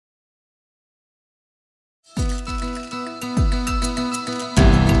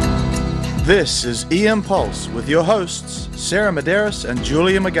This is e-Impulse with your hosts, Sarah Medeiros and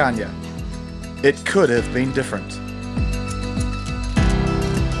Julia Magana. It could have been different.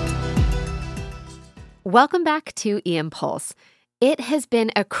 Welcome back to e-Impulse. It has been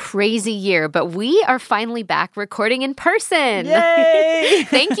a crazy year, but we are finally back recording in person. Yay!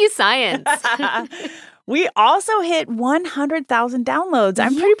 Thank you, science. We also hit 100,000 downloads.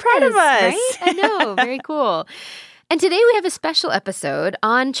 I'm pretty proud of us. Right? I know. Very cool. And today we have a special episode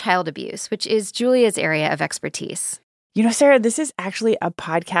on child abuse, which is Julia's area of expertise. You know, Sarah, this is actually a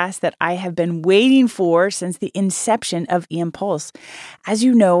podcast that I have been waiting for since the inception of e-Impulse. As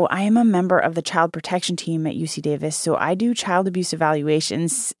you know, I am a member of the child protection team at UC Davis, so I do child abuse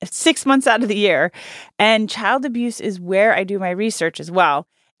evaluations 6 months out of the year. And child abuse is where I do my research as well.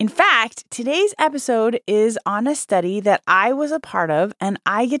 In fact, today's episode is on a study that I was a part of, and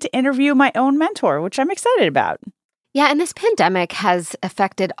I get to interview my own mentor, which I'm excited about. Yeah, and this pandemic has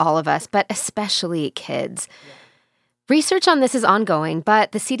affected all of us, but especially kids. Research on this is ongoing,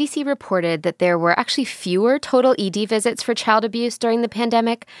 but the CDC reported that there were actually fewer total ED visits for child abuse during the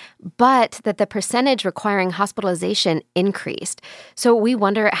pandemic, but that the percentage requiring hospitalization increased. So we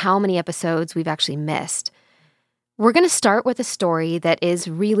wonder how many episodes we've actually missed. We're going to start with a story that is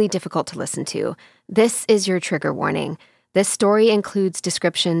really difficult to listen to. This is your trigger warning. This story includes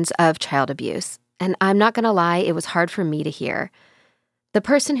descriptions of child abuse. And I'm not going to lie, it was hard for me to hear. The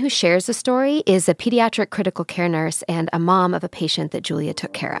person who shares the story is a pediatric critical care nurse and a mom of a patient that Julia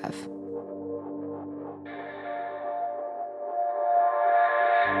took care of.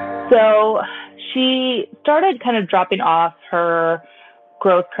 So she started kind of dropping off her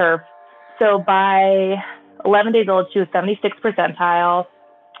growth curve. So by 11 days old, she was 76th percentile.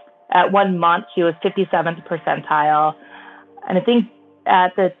 At 1 month, she was 57th percentile. And I think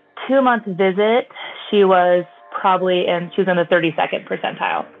at the 2-month visit, she was in the 32nd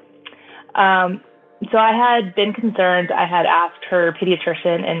percentile. So I had been concerned. I had asked her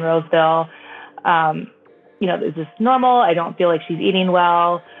pediatrician in Roseville, is this normal? I don't feel like she's eating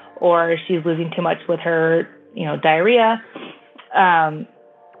well, or she's losing too much with her, diarrhea. And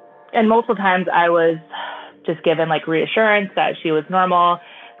multiple times I was just given reassurance that she was normal,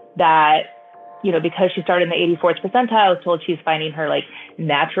 that, because she started in the 84th percentile, I was told she's finding her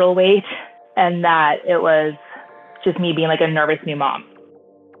natural weight, and that it was just me being a nervous new mom.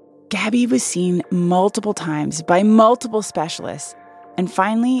 Gabby was seen multiple times by multiple specialists. And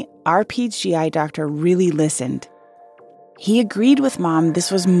finally, our peds GI doctor really listened. He agreed with Mom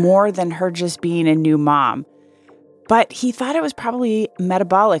this was more than her just being a new mom. But he thought it was probably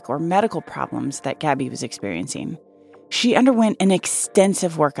metabolic or medical problems that Gabby was experiencing. She underwent an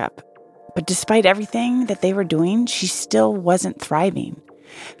extensive workup. But despite everything that they were doing, she still wasn't thriving.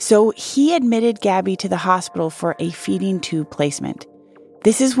 So he admitted Gabby to the hospital for a feeding tube placement.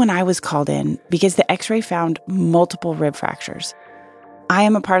 This is when I was called in because the x-ray found multiple rib fractures. I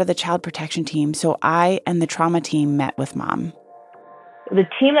am a part of the child protection team, so I and the trauma team met with Mom. The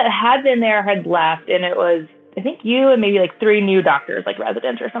team that had been there had left, and it was, I think, you and maybe 3 new doctors,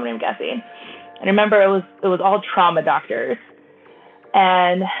 residents or somebody, I'm guessing. And I remember it was all trauma doctors.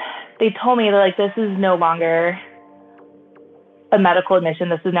 And they told me, they're this is no longer a medical admission.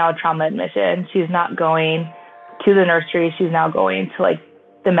 This is now a trauma admission. She's not going to the nursery. She's now going to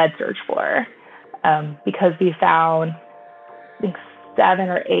the med surg floor, because we found, I think, 7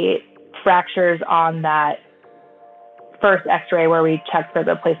 or 8 fractures on that first x-ray where we checked for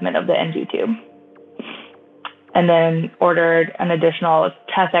the placement of the NG tube, and then ordered an additional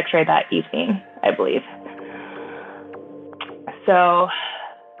chest x-ray that evening, I believe. So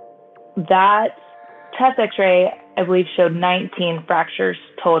that chest x-ray, I believe, showed 19 fractures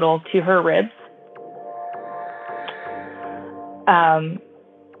total to her ribs. And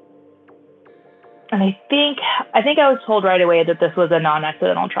I think I was told right away that this was a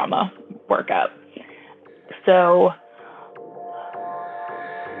non-accidental trauma workup. So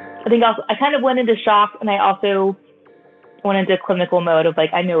I kind of went into shock, and I also went into clinical mode of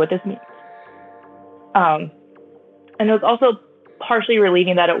I know what this means. And it was also partially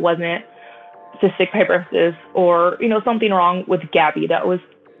relieving that it wasn't cystic fibrosis or, something wrong with Gabby. It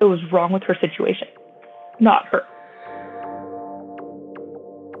was wrong with her situation, not her.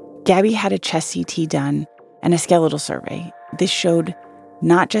 Gabby had a chest CT done and a skeletal survey. This showed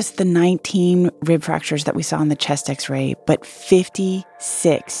not just the 19 rib fractures that we saw in the chest x-ray, but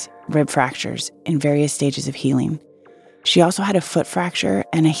 56 rib fractures in various stages of healing. She also had a foot fracture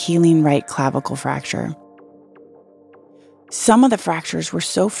and a healing right clavicle fracture. Some of the fractures were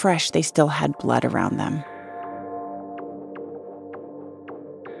so fresh they still had blood around them.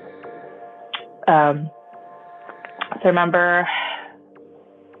 So I remember,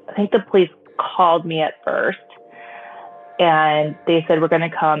 I think the police called me at first, and they said, we're going to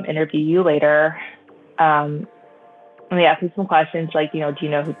come interview you later. And they asked me some questions like, do you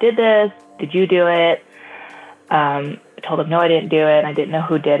know who did this? Did you do it? I told them, no, I didn't do it. And I didn't know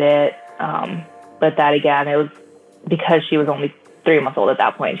who did it. But that, again, it was because she was only 3 months old at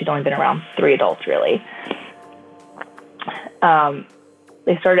that point. She'd only been around 3 adults, really.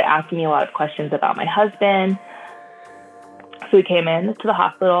 They started asking me a lot of questions about my husband. So we came in to the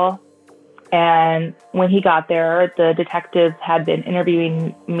hospital, and when he got there, the detectives had been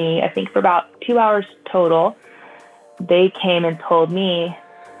interviewing me, I think, for about 2 hours total. They came and told me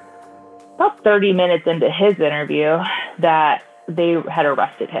about 30 minutes into his interview that they had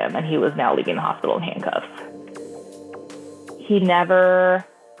arrested him and he was now leaving the hospital in handcuffs. He never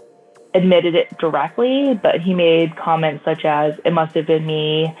admitted it directly, but he made comments such as, it must have been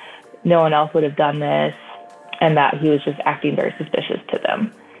me, no one else would have done this, and that he was just acting very suspicious to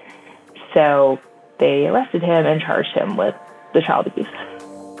them. So they arrested him and charged him with the child abuse.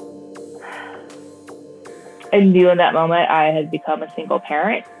 I knew in that moment I had become a single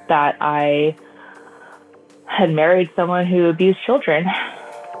parent, that I had married someone who abused children.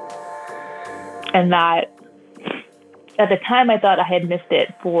 And that at the time I thought I had missed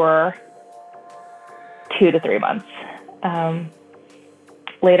it for 2 to 3 months.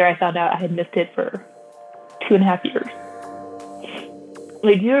 Later I found out I had missed it for 2.5 years.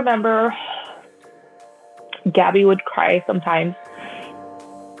 I do remember Gabby would cry sometimes.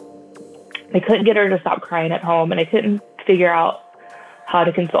 I couldn't get her to stop crying at home, and I couldn't figure out how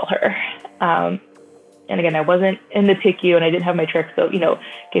to console her. And again, I wasn't in the PICU, and I didn't have my tricks, so,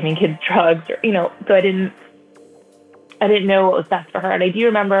 giving kids drugs, or, so I didn't know what was best for her. And I do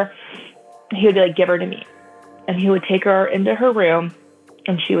remember he would give her to me, and he would take her into her room,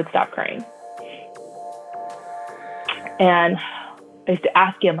 and she would stop crying. And I used to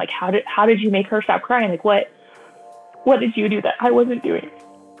ask him, how did you make her stop crying? What did you do that I wasn't doing?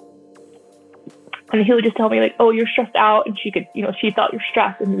 And he would just tell me, oh, you're stressed out. And she could, she thought you're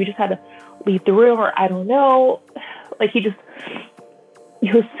stressed, and we just had to leave the room, or I don't know. He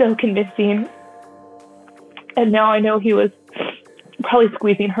was so convincing. And now I know he was probably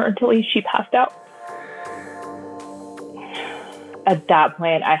squeezing her until she passed out. At that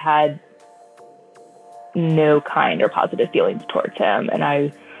point, I had no kind or positive feelings towards him, and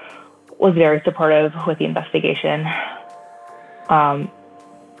I was very supportive with the investigation,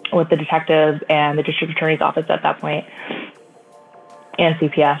 with the detectives and the district attorney's office at that point, and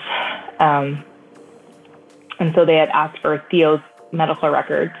CPS. And so they had asked for Theo's medical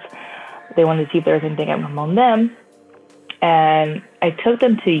records. They wanted to see if there was anything among them, and I took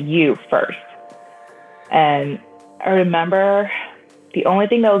them to you first. And I remember the only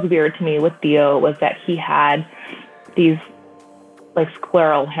thing that was weird to me with Theo was that he had these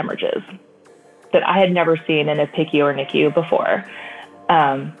scleral hemorrhages that I had never seen in a PICU or NICU before.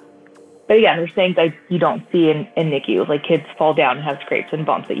 But again, there's things that you don't see in NICU, kids fall down and have scrapes and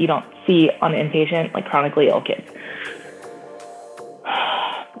bumps that you don't see on an inpatient, chronically ill kids.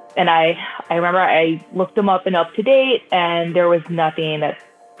 And I remember I looked them up and up to date, and there was nothing that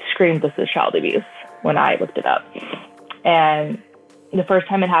screamed this is child abuse when I looked it up. And the first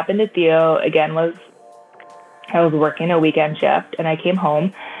time it happened to Theo, again, was I was working a weekend shift, and I came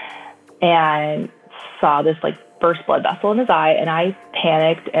home and saw this burst blood vessel in his eye, and I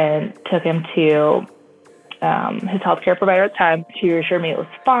panicked and took him to his healthcare provider at the time. She reassured me it was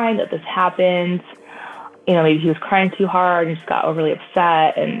fine, that this happens. Maybe he was crying too hard and just got overly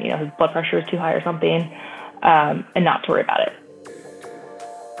upset, and his blood pressure was too high or something, and not to worry about it.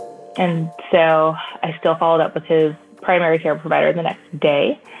 And so I still followed up with his primary care provider the next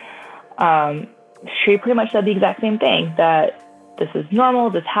day. She pretty much said the exact same thing, that this is normal,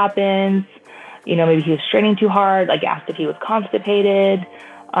 this happens. Maybe he was straining too hard, asked if he was constipated,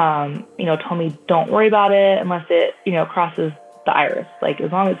 told me don't worry about it unless it, crosses the iris.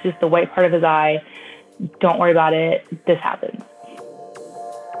 As long as it's just the white part of his eye, don't worry about it, this happens.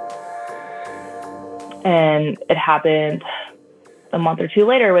 And it happened a month or two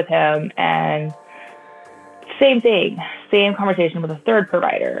later with him, and same thing, same conversation with a third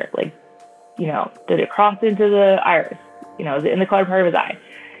provider. Did it cross into the iris? Is it in the colored part of his eye?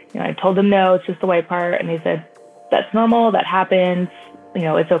 I told them no, it's just the white part, and they said, that's normal, that happens,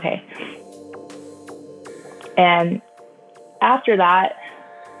 it's okay. And after that,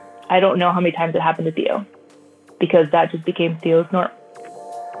 I don't know how many times it happened to Theo, because that just became Theo's norm.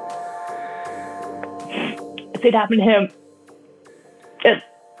 It happened to him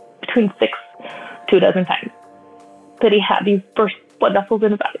between 6 to a dozen times that he had these burst blood vessels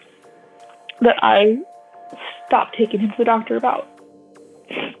in his eyes that I stopped taking him to the doctor about.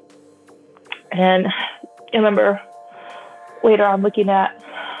 And I remember later on looking at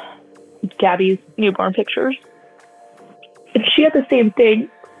Gabby's newborn pictures, and she had the same thing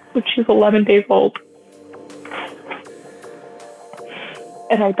when she was 11 days old.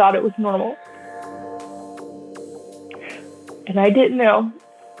 And I thought it was normal. And I didn't know.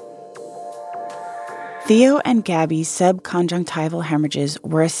 Theo and Gabby's subconjunctival hemorrhages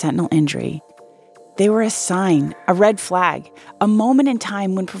were a sentinel injury. They were a sign, a red flag, a moment in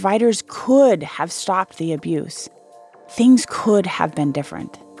time when providers could have stopped the abuse. Things could have been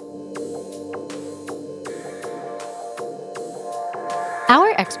different.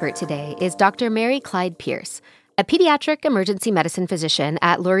 Our expert today is Dr. Mary Clyde Pierce, a pediatric emergency medicine physician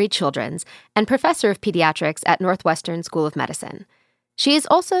at Lurie Children's and professor of pediatrics at Northwestern School of Medicine. She is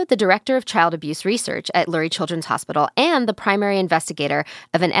also the director of child abuse research at Lurie Children's Hospital and the primary investigator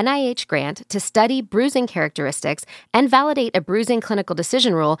of an NIH grant to study bruising characteristics and validate a bruising clinical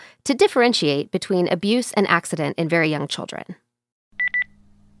decision rule to differentiate between abuse and accident in very young children.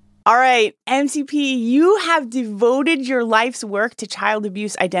 All right, MCP, you have devoted your life's work to child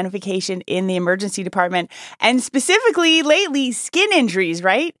abuse identification in the emergency department, and specifically lately, skin injuries,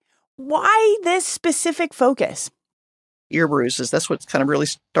 right? Why this specific focus? Ear bruises. That's what kind of really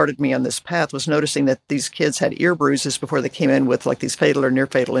started me on this path, was noticing that these kids had ear bruises before they came in with like these fatal or near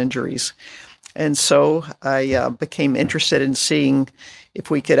fatal injuries. And so I became interested in seeing if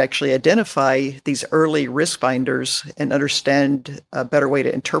we could actually identify these early risk finders and understand a better way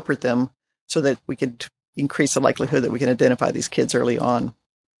to interpret them so that we could increase the likelihood that we can identify these kids early on.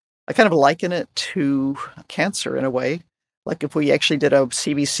 I kind of liken it to cancer in a way. Like if we actually did a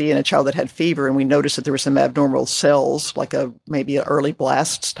CBC in a child that had fever and we noticed that there were some abnormal cells, like maybe an early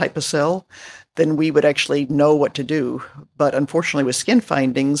blasts type of cell, then we would actually know what to do. But unfortunately with skin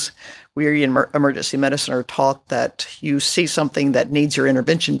findings, we in emergency medicine are taught that you see something that needs your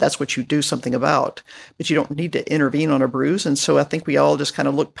intervention, that's what you do something about, but you don't need to intervene on a bruise. And so I think we all just kind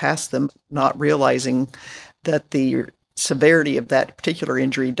of look past them, not realizing that the severity of that particular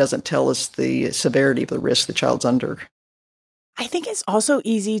injury doesn't tell us the severity of the risk the child's under. I think it's also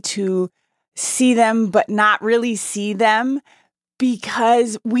easy to see them, but not really see them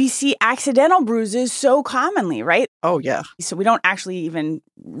because we see accidental bruises so commonly, right? Oh, yeah. So we don't actually even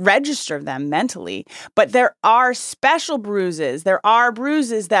register them mentally. But there are special bruises. There are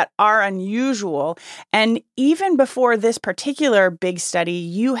bruises that are unusual. And even before this particular big study,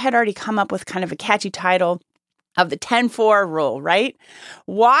 you had already come up with kind of a catchy title of the 10-4 rule, right?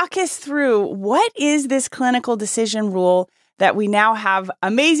 Walk us through, what is this clinical decision rule that we now have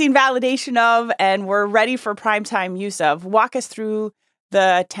amazing validation of and we're ready for primetime use of? Walk us through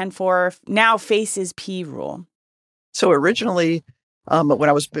the 10-4, now FACES P rule. So originally, when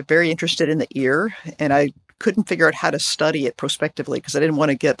I was very interested in the ear, and I couldn't figure out how to study it prospectively because I didn't want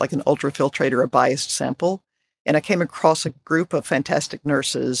to get like an ultrafiltrate or a biased sample. And I came across a group of fantastic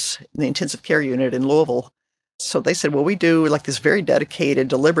nurses in the intensive care unit in Louisville. So they said, well, we do like this very dedicated,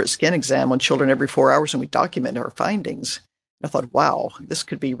 deliberate skin exam on children every 4 hours and we document our findings. I thought, wow, this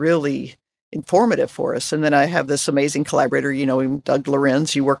could be really informative for us. And then I have this amazing collaborator, you know him, Doug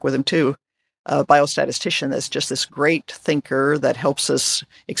Lorenz, you work with him too, a biostatistician that's just this great thinker that helps us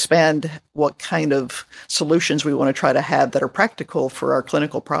expand what kind of solutions we want to try to have that are practical for our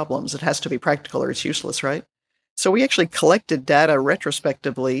clinical problems. It has to be practical or it's useless, right? So we actually collected data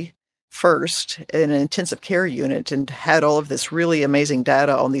retrospectively first in an intensive care unit and had all of this really amazing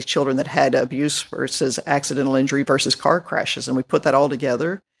data on these children that had abuse versus accidental injury versus car crashes. And we put that all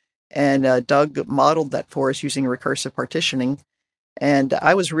together. And Doug modeled that for us using recursive partitioning. And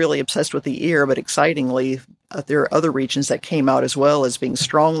I was really obsessed with the ear, but excitingly, there are other regions that came out as well as being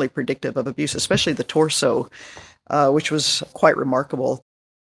strongly predictive of abuse, especially the torso, which was quite remarkable.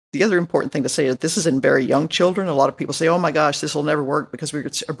 The other important thing to say is this is in very young children. A lot of people say, oh my gosh, this will never work because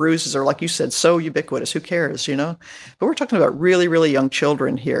bruises are, like you said, so ubiquitous. Who cares, you know? But we're talking about really, really young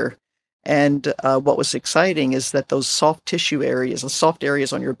children here. And what was exciting is that those soft tissue areas, the soft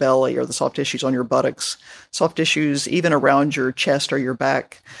areas on your belly or the soft tissues on your buttocks, soft tissues even around your chest or your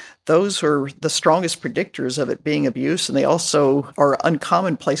back, those are the strongest predictors of it being abuse. And they also are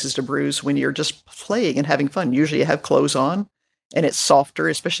uncommon places to bruise when you're just playing and having fun. Usually you have clothes on. And it's softer,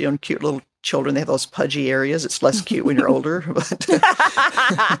 especially on cute little children. They have those pudgy areas. It's less cute when you're older, but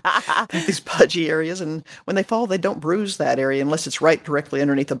these pudgy areas. And when they fall, they don't bruise that area unless it's right directly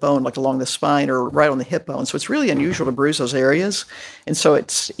underneath the bone, like along the spine or right on the hip bone. So it's really unusual to bruise those areas. And so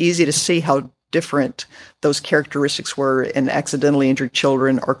it's easy to see how different those characteristics were in accidentally injured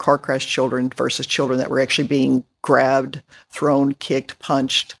children or car crash children versus children that were actually being grabbed, thrown, kicked,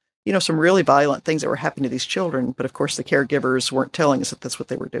 punched. You know, some really violent things that were happening to these children. But of course, the caregivers weren't telling us that that's what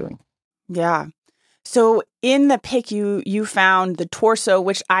they were doing. Yeah. So in the pic, you found the torso,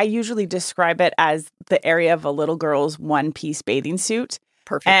 which I usually describe it as the area of a little girl's one-piece bathing suit.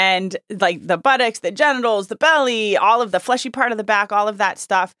 Perfect. And like the buttocks, the genitals, the belly, all of the fleshy part of the back, all of that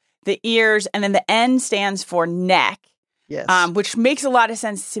stuff, the ears, and then the N stands for neck. Yes. Which makes a lot of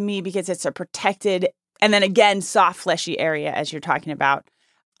sense to me because it's a protected, and then again, soft, fleshy area, as you're talking about,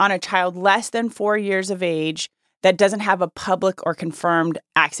 on a child less than 4 years of age that doesn't have a public or confirmed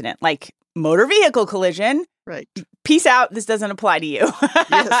accident, like motor vehicle collision. Right. Peace out. This doesn't apply to you.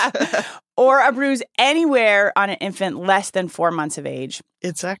 Yes. Or a bruise anywhere on an infant less than 4 months of age.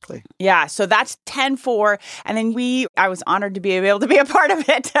 Exactly. Yeah. So that's 10-4. And then I was honored to be able to be a part of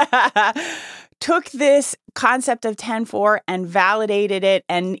it. Took this concept of 10-4 and validated it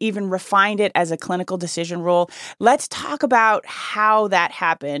and even refined it as a clinical decision rule. Let's talk about how that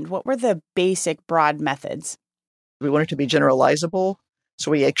happened. What were the basic broad methods? We wanted to be generalizable.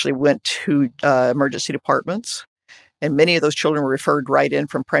 So we actually went to emergency departments, and many of those children were referred right in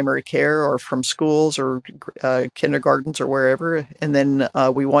from primary care or from schools or kindergartens or wherever. And then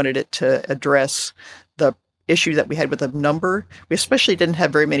we wanted it to address the issue that we had with the number. We especially didn't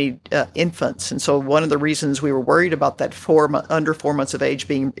have very many infants. And so one of the reasons we were worried about that under 4 months of age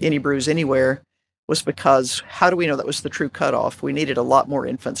being any bruise anywhere was because how do we know that was the true cutoff? We needed a lot more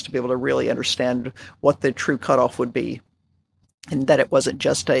infants to be able to really understand what the true cutoff would be, and that it wasn't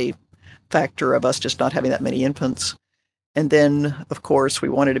just a factor of us just not having that many infants. And then, of course, we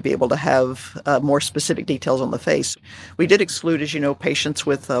wanted to be able to have more specific details on the face. We did exclude, as you know, patients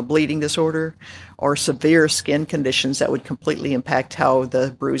with bleeding disorder or severe skin conditions that would completely impact how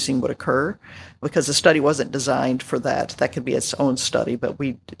the bruising would occur, because the study wasn't designed for that. That could be its own study, but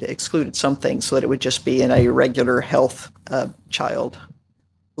we excluded some things so that it would just be in a regular health child.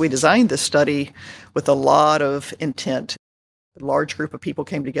 We designed this study with a lot of intent. A large group of people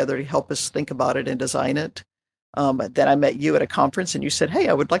came together to help us think about it and design it. Then I met you at a conference and you said, "Hey,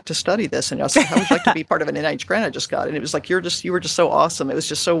 I would like to study this." And I said, "I would like to be part of an NIH grant I just got." And it was like, you were just so awesome. It was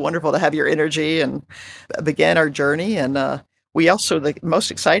just so wonderful to have your energy, and began our journey. And we also, the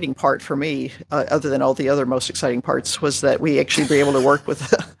most exciting part for me, other than all the other most exciting parts, was that we actually were able to work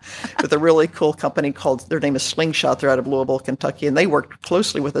with a really cool company called, their name is Slingshot. They're out of Louisville, Kentucky. And they worked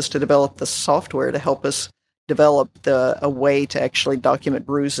closely with us to develop the software to help us develop a way to actually document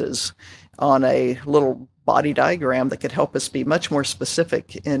bruises on a little body diagram that could help us be much more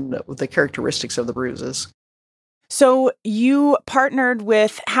specific in the characteristics of the bruises. So you partnered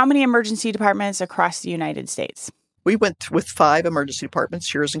with how many emergency departments across the United States? We went with 5 emergency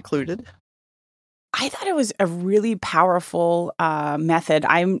departments, yours included. I thought it was a really powerful method.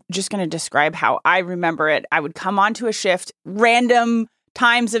 I'm just going to describe how I remember it. I would come onto a shift, random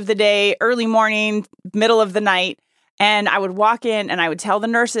times of the day, early morning, middle of the night, and I would walk in and I would tell the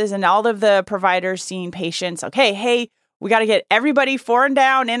nurses and all of the providers seeing patients, okay, hey, we got to get everybody 4 and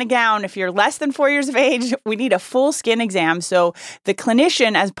down in a gown. If you're less than 4 years of age, we need a full skin exam. So the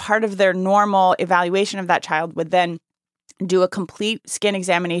clinician, as part of their normal evaluation of that child, would then do a complete skin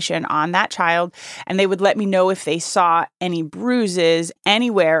examination on that child, and they would let me know if they saw any bruises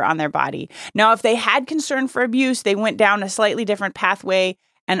anywhere on their body. Now, if they had concern for abuse, they went down a slightly different pathway,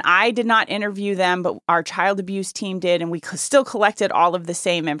 and I did not interview them, but our child abuse team did, and we still collected all of the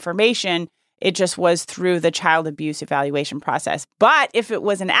same information. It just was through the child abuse evaluation process. But if it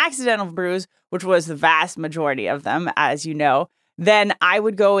was an accidental bruise, which was the vast majority of them, as you know, then I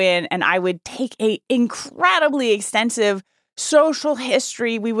would go in and I would take an incredibly extensive social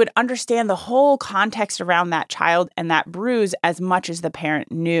history. We would understand the whole context around that child and that bruise as much as the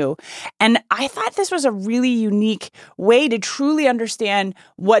parent knew. And I thought this was a really unique way to truly understand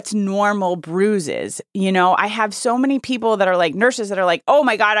what's normal bruises. You know, I have so many people that are like nurses that are like, "Oh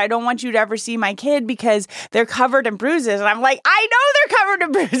my God, I don't want you to ever see my kid because they're covered in bruises." And I'm like, I know they're covered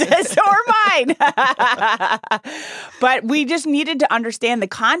in bruises. So are mine. But we just needed to understand the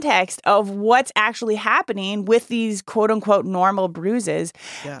context of what's actually happening with these quote unquote normal bruises.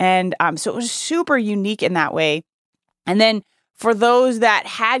 Yeah. And so it was super unique in that way. And then for those that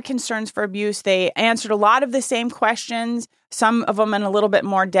had concerns for abuse, they answered a lot of the same questions, some of them in a little bit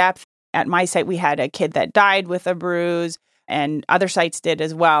more depth. At my site, we had a kid that died with a bruise, and other sites did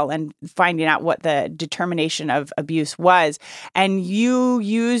as well, and finding out what the determination of abuse was. And you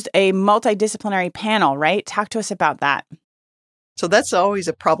used a multidisciplinary panel, right? Talk to us about that. So that's always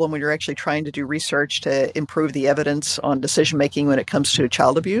a problem when you're actually trying to do research to improve the evidence on decision-making when it comes to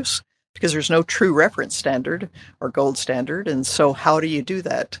child abuse, because there's no true reference standard or gold standard. And so how do you do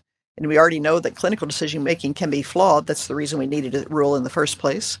that? And we already know that clinical decision-making can be flawed. That's the reason we needed a rule in the first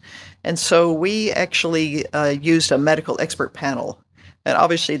place. And so we actually used a medical expert panel And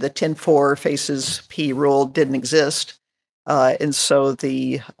obviously the 10-4 faces P rule didn't exist. And so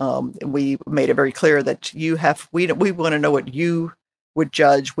we made it very clear that we want to know what you would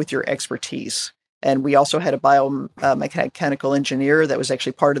judge with your expertise. And we also had a biomechanical engineer that was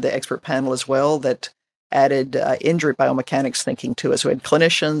actually part of the expert panel as well that added injury biomechanics thinking to us. We had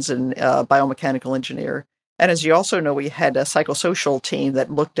clinicians and biomechanical engineer. And as you also know, we had a psychosocial team that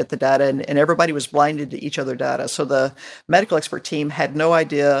looked at the data, and everybody was blinded to each other data. So the medical expert team had no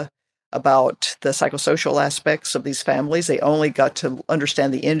idea about the psychosocial aspects of these families. They only got to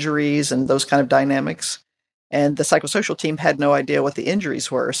understand the injuries and those kind of dynamics. And the psychosocial team had no idea what the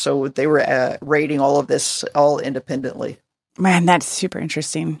injuries were. So they were rating all of this all independently. Man, that's super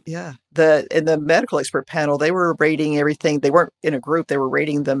interesting. Yeah. In the medical expert panel, they were rating everything. They weren't in a group. They were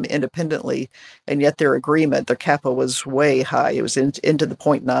rating them independently. And yet their agreement, their kappa was way high. It was into the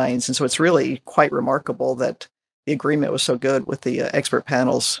 0.9s. And so it's really quite remarkable that the agreement was so good with the expert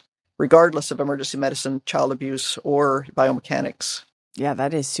panels, regardless of emergency medicine, child abuse, or biomechanics. Yeah,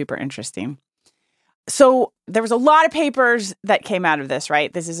 that is super interesting. So there was a lot of papers that came out of this,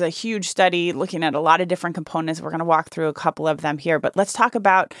 right? This is a huge study looking at a lot of different components. We're going to walk through a couple of them here, but let's talk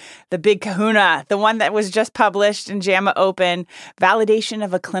about the big kahuna, the one that was just published in JAMA Open, validation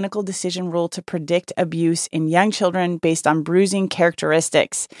of a clinical decision rule to predict abuse in young children based on bruising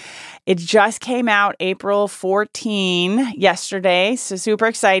characteristics. It just came out April 14, yesterday, so super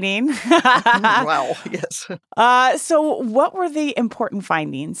exciting. Wow, yes. So what were the important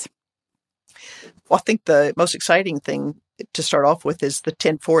findings? Well, I think the most exciting thing to start off with is the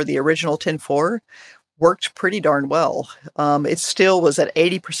 10-4, the original 10-4, worked pretty darn well. It still was at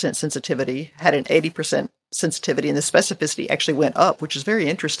 80% sensitivity, had an 80% sensitivity, and the specificity actually went up, which is very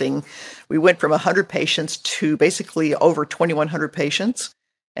interesting. We went from 100 patients to basically over 2,100 patients.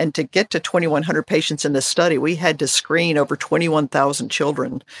 And to get to 2,100 patients in this study, we had to screen over 21,000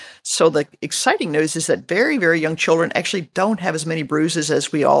 children. So the exciting news is that very, very young children actually don't have as many bruises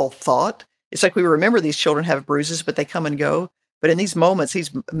as we all thought. It's like we remember these children have bruises, but they come and go. But in these moments,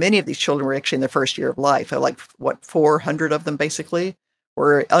 many of these children were actually in their first year of life. Like, 400 of them basically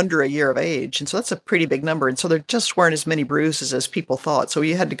were under a year of age. And so that's a pretty big number. And so there just weren't as many bruises as people thought. So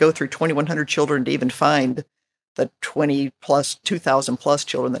you had to go through 2,100 children to even find the 2,000 plus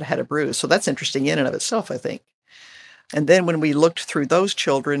children that had a bruise. So that's interesting in and of itself, I think. And then when we looked through those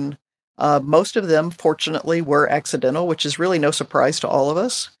children, most of them, fortunately, were accidental, which is really no surprise to all of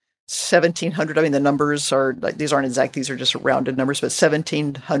us. 1,700, I mean, the numbers are, like, these aren't exact, these are just rounded numbers, but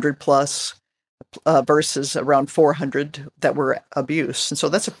 1,700 plus versus around 400 that were abuse. And so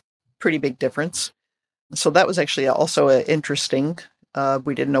that's a pretty big difference. So that was actually also interesting.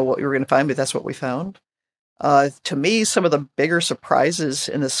 We didn't know what we were going to find, but that's what we found. To me, some of the bigger surprises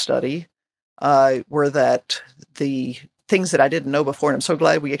in this study were that the things that I didn't know before, and I'm so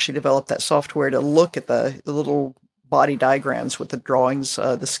glad we actually developed that software to look at the little body diagrams with the drawings,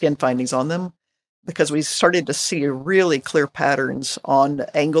 the skin findings on them, because we started to see really clear patterns on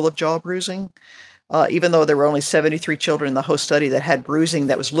the angle of jaw bruising. Even though there were only 73 children in the whole study that had bruising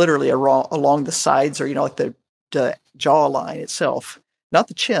that was literally along the sides, or, like the jaw line itself, not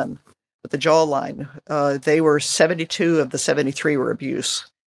the chin, but the jaw line. They were 72 of the 73 were abuse.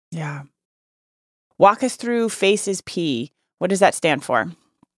 Yeah. Walk us through FACES P. What does that stand for?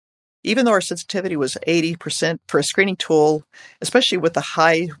 Even though our sensitivity was 80% for a screening tool, especially with the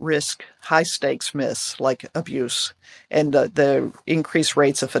high risk, high stakes miss like abuse and the increased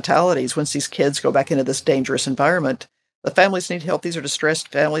rates of fatalities once these kids go back into this dangerous environment, the families need help. These are distressed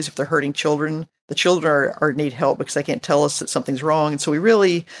families. If they're hurting children, the children need help because they can't tell us that something's wrong. And so we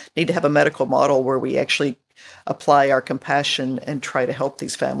really need to have a medical model where we actually apply our compassion and try to help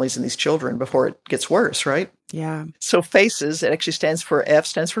these families and these children before it gets worse, right? Yeah. So FACES, it actually stands for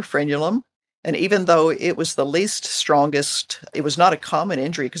frenulum. And even though it was the least strongest, it was not a common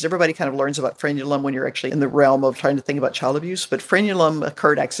injury because everybody kind of learns about frenulum when you're actually in the realm of trying to think about child abuse. But frenulum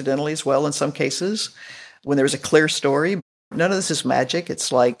occurred accidentally as well in some cases when there was a clear story. None of this is magic.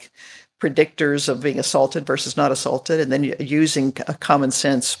 It's like predictors of being assaulted versus not assaulted, and then using a common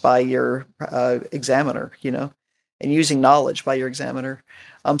sense by your examiner, and using knowledge by your examiner.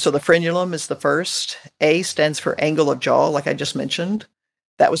 So the frenulum is the first. A stands for angle of jaw, like I just mentioned.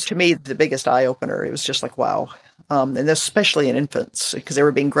 That was, to me, the biggest eye-opener. It was just like, wow. And especially in infants, because they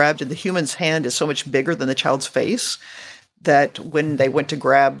were being grabbed, and the human's hand is so much bigger than the child's face that when they went to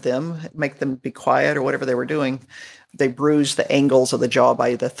grab them, make them be quiet or whatever they were doing, they bruised the angles of the jaw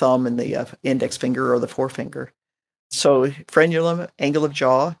by the thumb and the index finger or the forefinger. So frenulum, angle of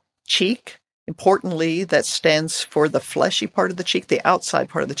jaw. Cheek, importantly, that stands for the fleshy part of the cheek, the outside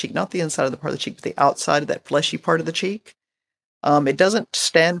part of the cheek, not the inside of the part of the cheek, but the outside of that fleshy part of the cheek. It doesn't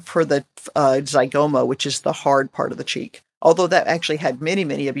stand for the zygoma, which is the hard part of the cheek. Although that actually had many,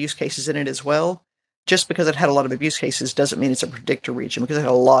 many abuse cases in it as well. Just because it had a lot of abuse cases doesn't mean it's a predictor region, because it had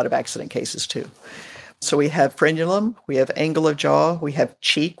a lot of accident cases too. So we have frenulum, we have angle of jaw, we have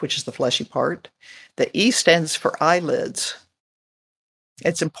cheek, which is the fleshy part. The E stands for eyelids.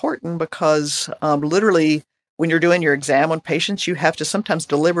 It's important because literally when you're doing your exam on patients, you have to sometimes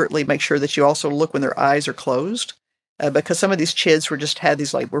deliberately make sure that you also look when their eyes are closed. Because some of these kids had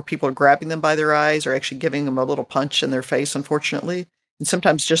these where people are grabbing them by their eyes or actually giving them a little punch in their face, unfortunately. And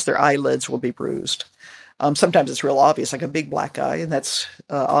sometimes just their eyelids will be bruised. Sometimes it's real obvious, like a big black eye, and that's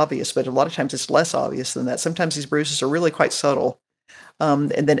obvious, but a lot of times it's less obvious than that. Sometimes these bruises are really quite subtle.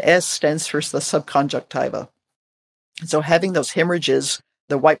 And then S stands for the subconjunctiva. So having those hemorrhages,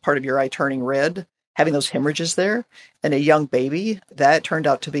 the white part of your eye turning red, having those hemorrhages there, and a young baby, that turned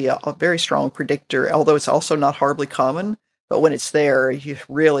out to be a very strong predictor, although it's also not horribly common. But when it's there, you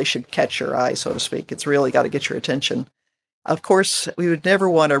really should catch your eye, so to speak. It's really got to get your attention. Of course, we would never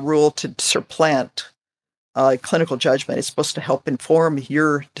want a rule to supplant clinical judgment. It's supposed to help inform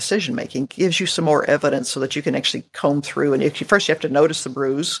your decision-making, gives you some more evidence so that you can actually comb through. And first you have to notice the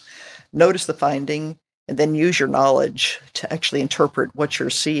bruise, notice the finding, and then use your knowledge to actually interpret what you're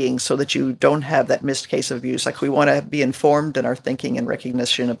seeing so that you don't have that missed case of abuse. We want to be informed in our thinking and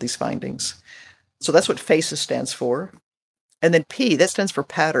recognition of these findings. So that's what FACES stands for. And then P, that stands for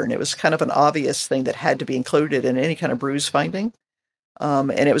pattern. It was kind of an obvious thing that had to be included in any kind of bruise finding.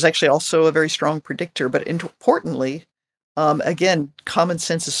 And it was actually also a very strong predictor. But importantly, again, common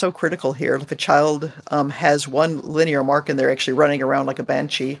sense is so critical here. If a child has one linear mark and they're actually running around like a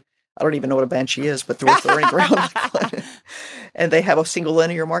banshee, I don't even know what a banshee is, but they're running around like one, and they have a single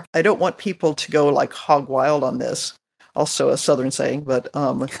linear mark. I don't want people to go hog wild on this. Also a Southern saying, but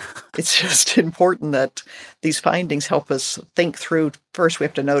it's just important that these findings help us think through. First, we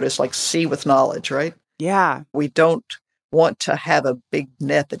have to notice, see with knowledge, right? Yeah. We don't want to have a big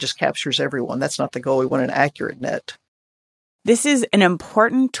net that just captures everyone. That's not the goal. We want an accurate net. This is an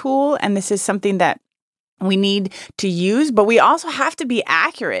important tool, and this is something that we need to use, but we also have to be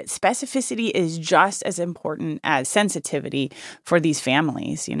accurate. Specificity is just as important as sensitivity for these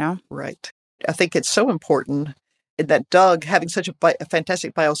families, Right. I think it's so important that Doug, having such a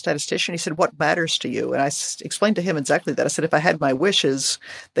fantastic biostatistician, he said, "What matters to you?" And I explained to him exactly that. I said, if I had my wishes,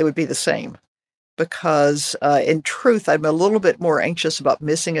 they would be the same. Because in truth, I'm a little bit more anxious about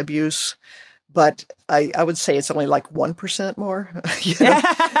missing abuse, but I would say it's only 1% more.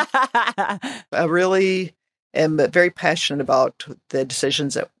 I really am very passionate about the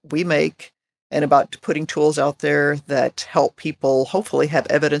decisions that we make and about putting tools out there that help people hopefully have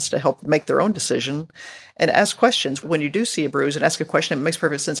evidence to help make their own decision and ask questions. When you do see a bruise and ask a question, it makes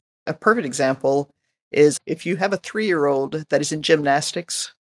perfect sense. A perfect example is if you have a 3-year-old that is in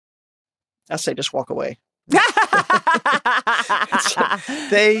gymnastics, I say just walk away.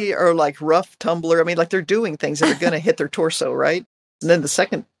 They are rough tumbler. They're doing things that are going to hit their torso, right? And then the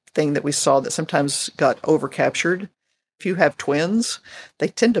second thing that we saw that sometimes got overcaptured, if you have twins, they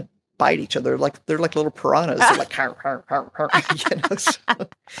tend to bite each other. They're like little piranhas. They're har, har, har,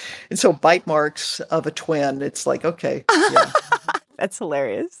 And so bite marks of a twin, it's okay. Yeah. That's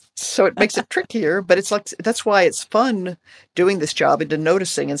hilarious. So it makes it trickier, but it's that's why it's fun doing this job and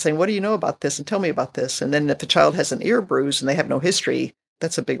noticing and saying, what do you know about this? And tell me about this. And then if the child has an ear bruise and they have no history,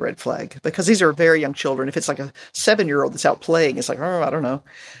 that's a big red flag because these are very young children. If it's a 7-year-old that's out playing, it's I don't know.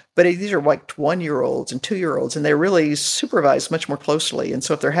 But these are 1-year-olds and 2-year-olds, and they're really supervised much more closely. And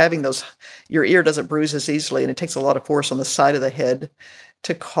so if they're having those, your ear doesn't bruise as easily, and it takes a lot of force on the side of the head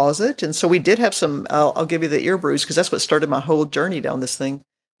to cause it. And so we did have some, I'll give you the ear bruise because that's what started my whole journey down this thing.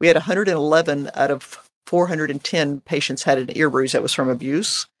 We had 111 out of 410 patients had an ear bruise that was from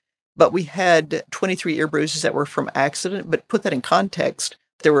abuse, but we had 23 ear bruises that were from accident. But put that in context,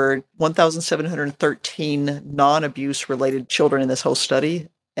 there were 1,713 non-abuse related children in this whole study.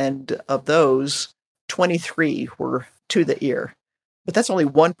 And of those, 23 were to the ear. But that's only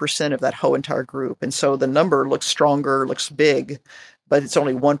 1% of that whole entire group. And so the number looks stronger, looks big, but it's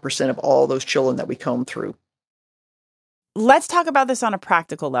only 1% of all those children that we comb through. Let's talk about this on a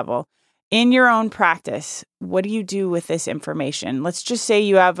practical level. In your own practice, what do you do with this information? Let's just say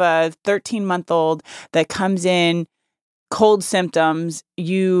you have a 13-month-old that comes in, cold symptoms.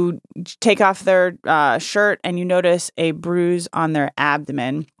 You take off their shirt and you notice a bruise on their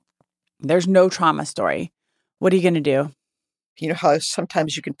abdomen. There's no trauma story. What are you going to do? You know how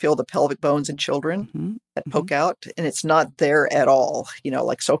sometimes you can feel the pelvic bones in children that poke out and it's not there at all.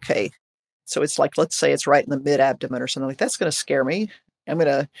 It's okay. So it's let's say it's right in the mid-abdomen or something that's going to scare me. I'm going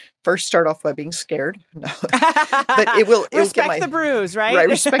to first start off by being scared. No. But it will respect the bruise, right? Right,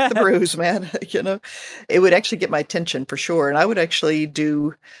 respect the bruise, man. It would actually get my attention for sure. And I would actually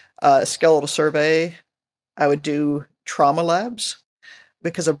do a skeletal survey. I would do trauma labs.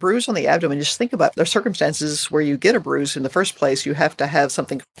 Because a bruise on the abdomen, just think about it. There are circumstances where you get a bruise in the first place. You have to have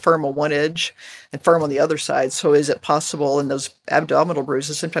something firm on one edge and firm on the other side. So is it possible in those abdominal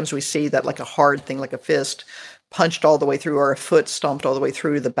bruises, sometimes we see that like a hard thing, like a fist punched all the way through, or a foot stomped all the way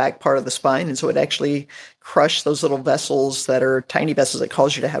through the back part of the spine. And so it actually crushed those little vessels that are tiny vessels that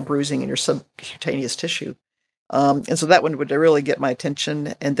cause you to have bruising in your subcutaneous tissue. And so that one would really get my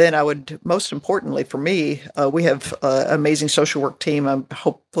attention. And then I would, most importantly for me, we have an amazing social work team.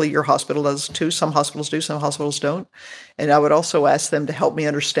 Hopefully your hospital does too. Some hospitals do, some hospitals don't. And I would also ask them to help me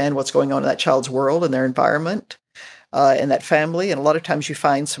understand what's going on in that child's world and their environment and that family. And a lot of times you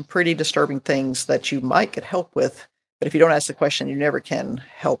find some pretty disturbing things that you might get help with. But if you don't ask the question, you never can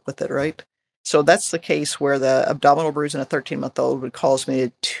help with it, right? So that's the case where the abdominal bruise in a 13-month-old would cause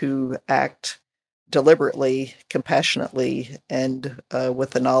me to act deliberately, compassionately, and with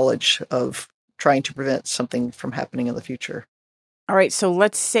the knowledge of trying to prevent something from happening in the future. All right, so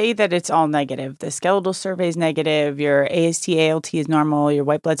let's say that it's all negative. The skeletal survey is negative, your AST, ALT is normal, your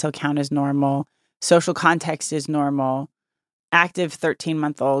white blood cell count is normal, social context is normal, active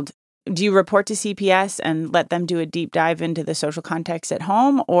 13-month-old. Do you report to CPS and let them do a deep dive into the social context at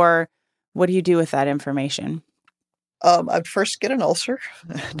home, or what do you do with that information? I'd first get an ulcer.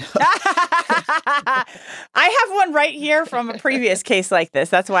 I have one right here from a previous case like this.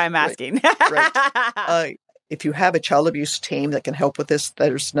 That's why I'm asking. Right. If you have a child abuse team that can help with this,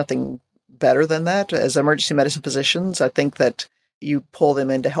 there's nothing better than that. As emergency medicine physicians, I think that you pull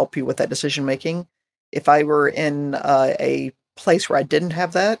them in to help you with that decision making. If I were in a place where I didn't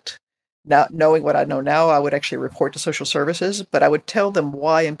have that, now knowing what I know now, I would actually report to social services, but I would tell them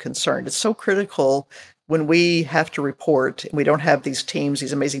why I'm concerned. It's so critical when we have to report, and we don't have these teams,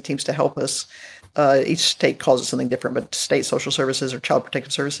 these amazing teams to help us. Each state calls it something different, but state social services or child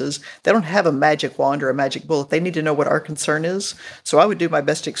protective services, they don't have a magic wand or a magic bullet. They need to know what our concern is. So I would do my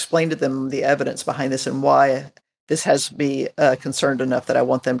best to explain to them the evidence behind this and why this has me concerned enough that I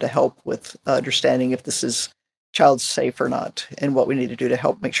want them to help with understanding if this is child's safe or not, and what we need to do to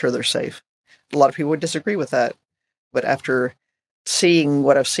help make sure they're safe. A lot of people would disagree with that, but after seeing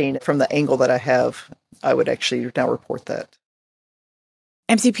what I've seen from the angle that I have, I would actually now report that.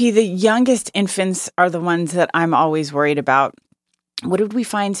 MCP, the youngest infants are the ones that I'm always worried about. What did we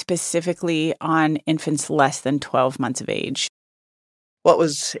find specifically on infants less than 12 months of age? What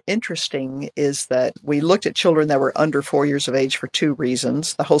was interesting is that we looked at children that were under 4 years of age for two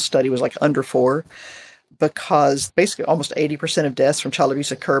reasons. The whole study was like under 4, because basically almost 80% of deaths from child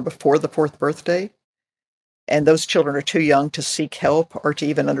abuse occur before the 4th birthday. And those children are too young to seek help or to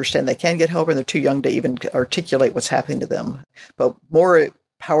even understand they can get help, and they're too young to even articulate what's happening to them. But more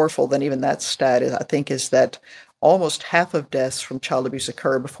powerful than even that stat, I think, is that almost half of deaths from child abuse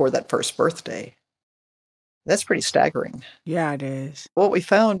occur before that first birthday. That's pretty staggering. Yeah, it is. What we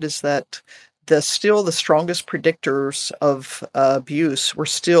found is that the strongest predictors of abuse were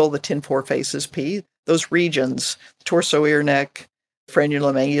still the 10-4 faces P. Those regions, torso, ear, neck,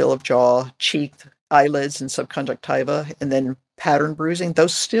 frenulum, angule of jaw, cheek, eyelids, and subconjunctiva, and then pattern bruising,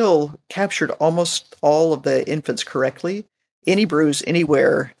 those still captured almost all of the infants correctly. Any bruise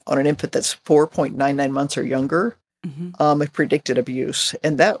anywhere on an infant that's 4.99 months or younger predicted abuse.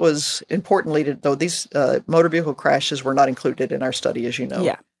 And that was importantly, though these motor vehicle crashes were not included in our study, as you know.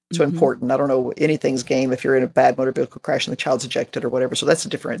 Yeah. So important. I don't know anything's game if you're in a bad motor vehicle crash and the child's ejected or whatever. So that's a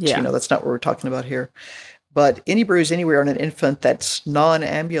different, that's not what we're talking about here. But any bruise anywhere on an infant that's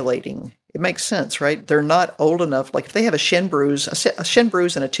non-ambulating, it makes sense, right? They're not old enough. Like if they have a shin bruise in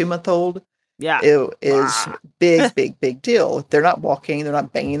a 2-month-old, it is big deal. They're not walking, they're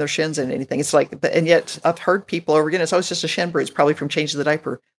not banging their shins into anything. It's like, and yet I've heard people over again, it's just a shin bruise, probably from changing the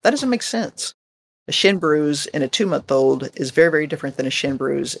diaper. That doesn't make sense. A shin bruise in a 2-month-old is very, very different than a shin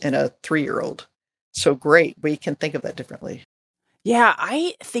bruise in a 3-year-old. So great, we can think of that differently. Yeah,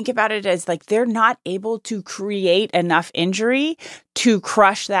 I think about it as like they're not able to create enough injury to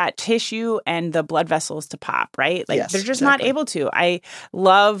crush that tissue and the blood vessels to pop, right? Like they're just not able to. I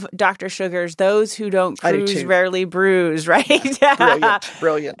love Dr. Sugar's "Those who don't cruise rarely bruise," right?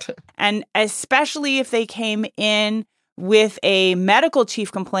 Brilliant. And especially if they came in with a medical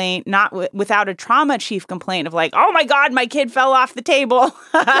chief complaint, not without a trauma chief complaint of like, oh my God, my kid fell off the table.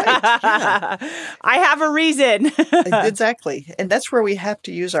 I have a reason. Exactly. And that's where we have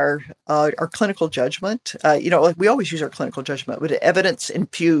to use our clinical judgment. We always use our clinical judgment with evidence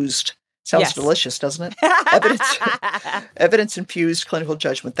infused. Sounds Yes. delicious, doesn't it? Evidence-infused clinical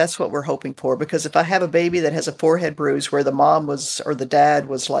judgment. That's what we're hoping for. Because if I have a baby that has a forehead bruise where the mom was, or the dad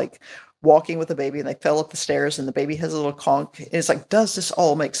was like walking with the baby and they fell up the stairs and the baby has a little conk, it's like, does this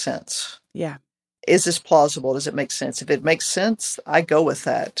all make sense? Yeah. Is this plausible? Does it make sense? If it makes sense, I go with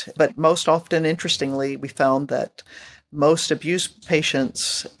that. But most often, interestingly, we found that most abuse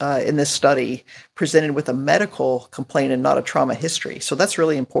patients in this study presented with a medical complaint and not a trauma history. So that's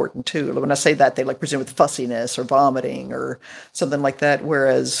really important too. When I say that, they like present with fussiness or vomiting or something like that.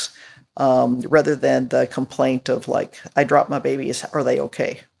 Whereas rather than the complaint of like, I dropped my baby, are they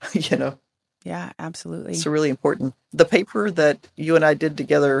okay? You know? Yeah, absolutely. It's really important. The paper that you and I did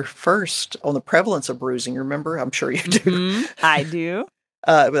together first on the prevalence of bruising, remember? I'm sure you do. Mm-hmm. I do.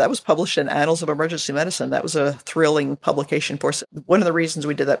 That was published in Annals of Emergency Medicine. That was a thrilling publication for us. One of the reasons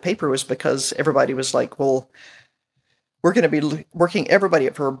we did that paper was because everybody was like, well, we're going to be working everybody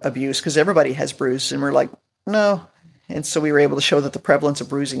up for abuse because everybody has bruises. And we're like, no. And so we were able to show that the prevalence of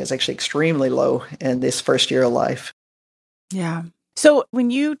bruising is actually extremely low in this first year of life. Yeah. So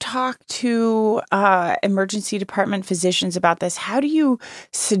when you talk to emergency department physicians about this, how do you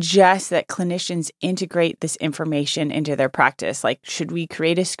suggest that clinicians integrate this information into their practice? Like, should we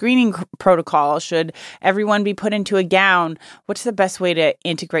create a screening protocol? Should everyone be put into a gown? What's the best way to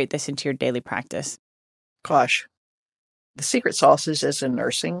integrate this into your daily practice? Gosh, the secret sauce is in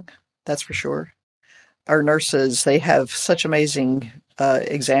nursing, that's for sure. Our nurses, they have such amazing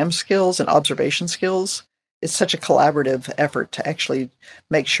exam skills and observation skills. It's such a collaborative effort to actually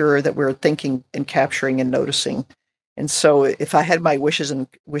make sure that we're thinking and capturing and noticing. And so if I had my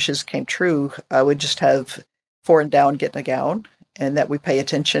wishes came true, I would just have 4 and down get in a gown and that we pay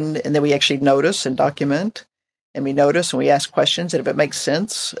attention and then we actually notice and document and we notice and we ask questions. And if it makes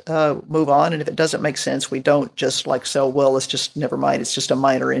sense, move on. And if it doesn't make sense, we don't just like say, well, it's just never mind. It's just a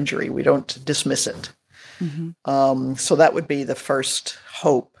minor injury. We don't dismiss it. Mm-hmm. So that would be the first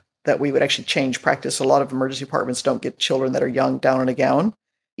hope that we would actually change practice. A lot of emergency departments don't get children that are young down in a gown.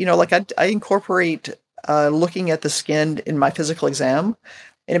 You know, like I incorporate looking at the skin in my physical exam,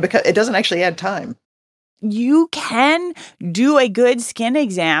 and it doesn't actually add time. You can do a good skin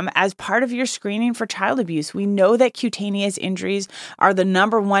exam as part of your screening for child abuse. We know that cutaneous injuries are the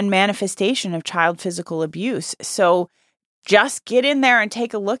number one manifestation of child physical abuse. So just get in there and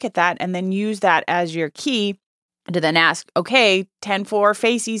take a look at that and then use that as your key to then ask, okay, 10-4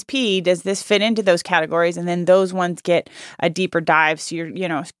 facies P, does this fit into those categories? And then those ones get a deeper dive. So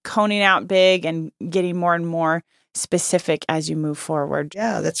you're, coning out big and getting more and more specific as you move forward.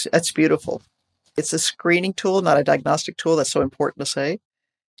 Yeah, that's beautiful. It's a screening tool, not a diagnostic tool. That's so important to say.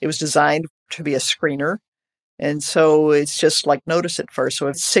 It was designed to be a screener. And so it's just like notice it first. So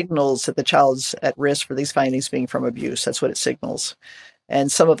it signals that the child's at risk for these findings being from abuse. That's what it signals. And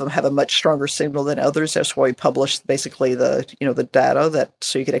some of them have a much stronger signal than others. That's why we published basically the data that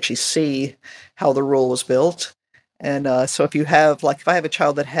so you could actually see how the rule was built. And so if I have a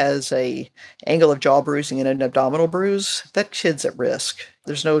child that has a angle of jaw bruising and an abdominal bruise, that kid's at risk.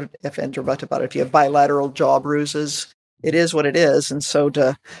 There's no if, and, or but about it. If you have bilateral jaw bruises, it is what it is. And so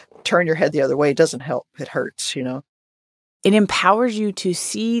to turn your head the other way doesn't help. It hurts, It empowers you to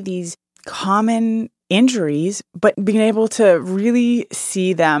see these common injuries, but being able to really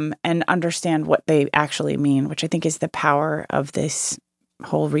see them and understand what they actually mean, which I think is the power of this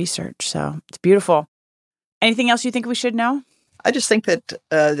whole research. So it's beautiful. Anything else you think we should know? I just think that,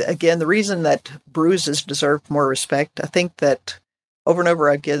 again, the reason that bruises deserve more respect, I think that over and over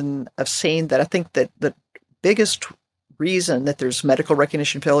again, I've seen that I think that the biggest reason that there's medical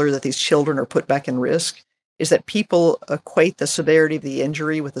recognition failure, that these children are put back in risk, is that people equate the severity of the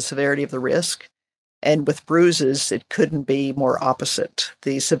injury with the severity of the risk. And with bruises, it couldn't be more opposite.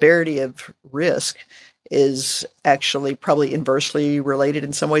 The severity of risk is actually probably inversely related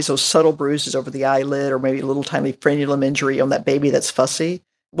in some ways. Those subtle bruises over the eyelid or maybe a little tiny frenulum injury on that baby that's fussy.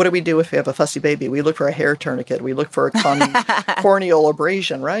 What do we do if we have a fussy baby? We look for a hair tourniquet. We look for a corneal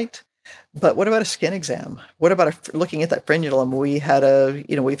abrasion, right? But what about a skin exam? What about looking at that frenulum?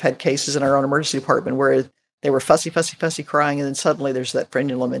 We've had cases in our own emergency department where they were fussy crying, and then suddenly there's that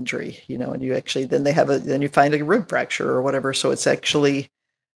frenulum injury, and you actually, then you find a rib fracture or whatever. So it's actually,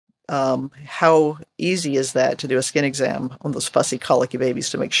 how easy is that to do a skin exam on those fussy, colicky babies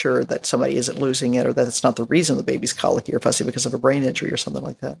to make sure that somebody isn't losing it or that it's not the reason the baby's colicky or fussy because of a brain injury or something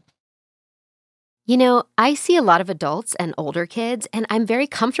like that. I see a lot of adults and older kids, and I'm very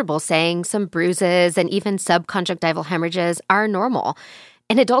comfortable saying some bruises and even subconjunctival hemorrhages are normal.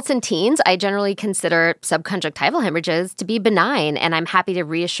 In adults and teens, I generally consider subconjunctival hemorrhages to be benign, and I'm happy to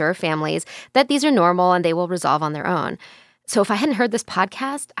reassure families that these are normal and they will resolve on their own. So if I hadn't heard this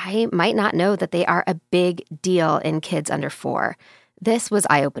podcast, I might not know that they are a big deal in kids under 4. This was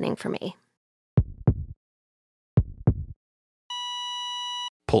eye-opening for me.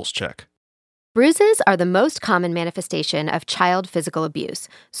 Pulse check. Bruises are the most common manifestation of child physical abuse,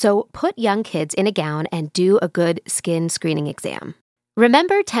 so put young kids in a gown and do a good skin screening exam.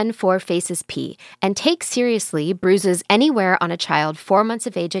 Remember 10-4 Faces P and take seriously bruises anywhere on a child 4 months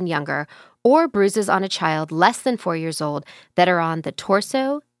of age and younger, or bruises on a child less than 4 years old that are on the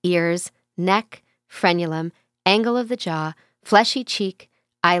torso, ears, neck, frenulum, angle of the jaw, fleshy cheek,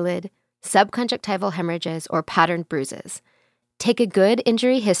 eyelid, subconjunctival hemorrhages, or patterned bruises. Take a good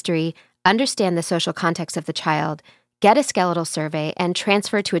injury history, understand the social context of the child, get a skeletal survey, and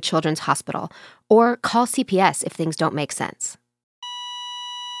transfer to a children's hospital, or call CPS if things don't make sense.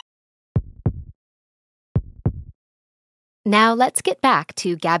 Now let's get back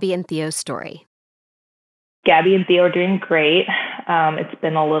to Gabby and Theo's story. Gabby and Theo are doing great. It's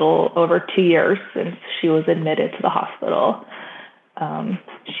been a little over 2 years since she was admitted to the hospital.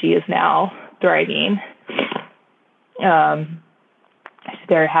 She is now thriving. She's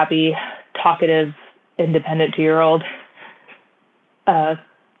very happy, talkative, independent 2-year-old.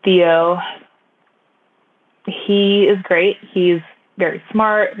 Theo, he is great. He's very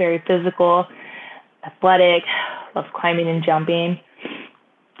smart, very physical, athletic, loves climbing and jumping.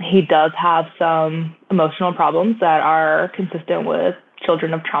 He does have some emotional problems that are consistent with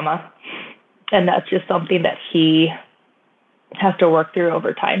children of trauma. And that's just something that he has to work through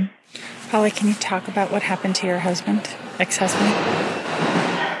over time. Holly, can you talk about what happened to your husband, ex-husband?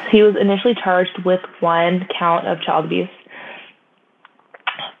 He was initially charged with 1 count of child abuse.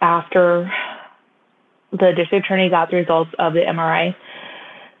 After the district attorney got the results of the MRI,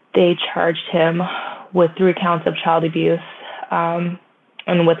 they charged him with 3 counts of child abuse,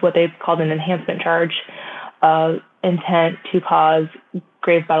 and with what they called an enhancement charge of intent to cause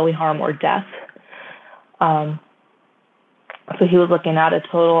grave bodily harm or death. So he was looking at a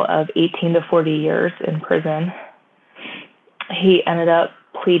total of 18 to 40 years in prison. He ended up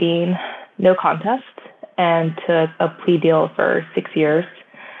pleading no contest and took a plea deal for 6 years.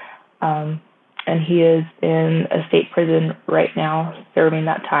 And he is in a state prison right now serving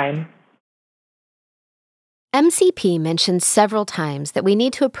that time. MCP mentions several times that we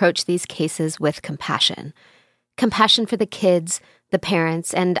need to approach these cases with compassion. Compassion for the kids, the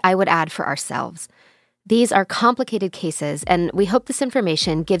parents, and I would add for ourselves. These are complicated cases, and we hope this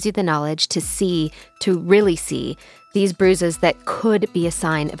information gives you the knowledge to really see, these bruises that could be a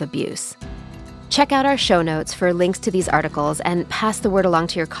sign of abuse. Check out our show notes for links to these articles and pass the word along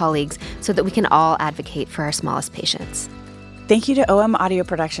to your colleagues so that we can all advocate for our smallest patients. Thank you to OM Audio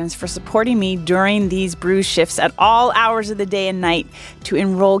Productions for supporting me during these bruise shifts at all hours of the day and night to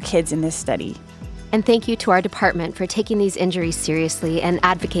enroll kids in this study. And thank you to our department for taking these injuries seriously and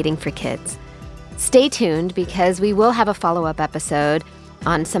advocating for kids. Stay tuned because we will have a follow-up episode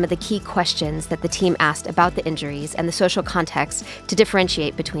on some of the key questions that the team asked about the injuries and the social context to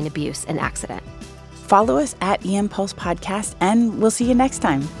differentiate between abuse and accident. Follow us at EM Pulse Podcast, and we'll see you next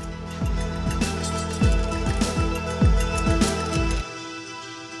time.